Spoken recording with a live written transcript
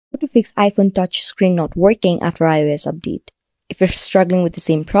fix iPhone touchscreen not working after iOS update. If you're struggling with the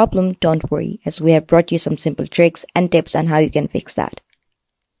same problem, don't worry, as we have brought you some simple tricks and tips on how you can fix that.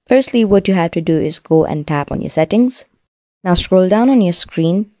 Firstly, what you have to do is go and tap on your settings. Now scroll down on your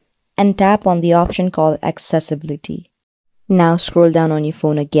screen and tap on the option called accessibility. Now scroll down on your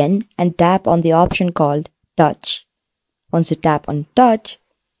phone again and tap on the option called touch. Once you tap on touch,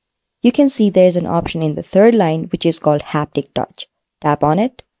 you can see there is an option in the third line which is called haptic touch. Tap on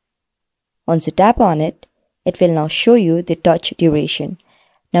it. Once you tap on it, it will now show you the touch duration.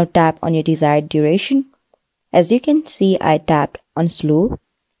 Now tap on your desired duration. As you can see, I tapped on slow,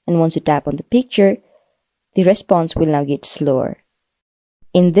 and once you tap on the picture, the response will now get slower.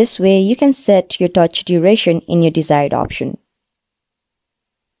 In this way, you can set your touch duration in your desired option.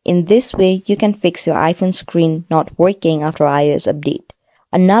 In this way, you can fix your iPhone screen not working after iOS update.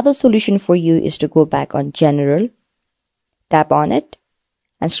 Another solution for you is to go back on General, tap on it,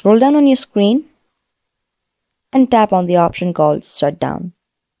 and scroll down on your screen, and tap on the option called Shutdown.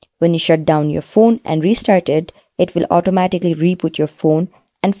 When you shut down your phone and restart it, it will automatically reboot your phone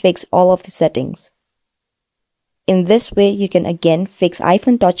and fix all of the settings. In this way, you can again fix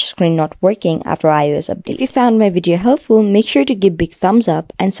iPhone touchscreen not working after iOS update. If you found my video helpful, make sure to give big thumbs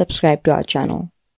up and subscribe to our channel.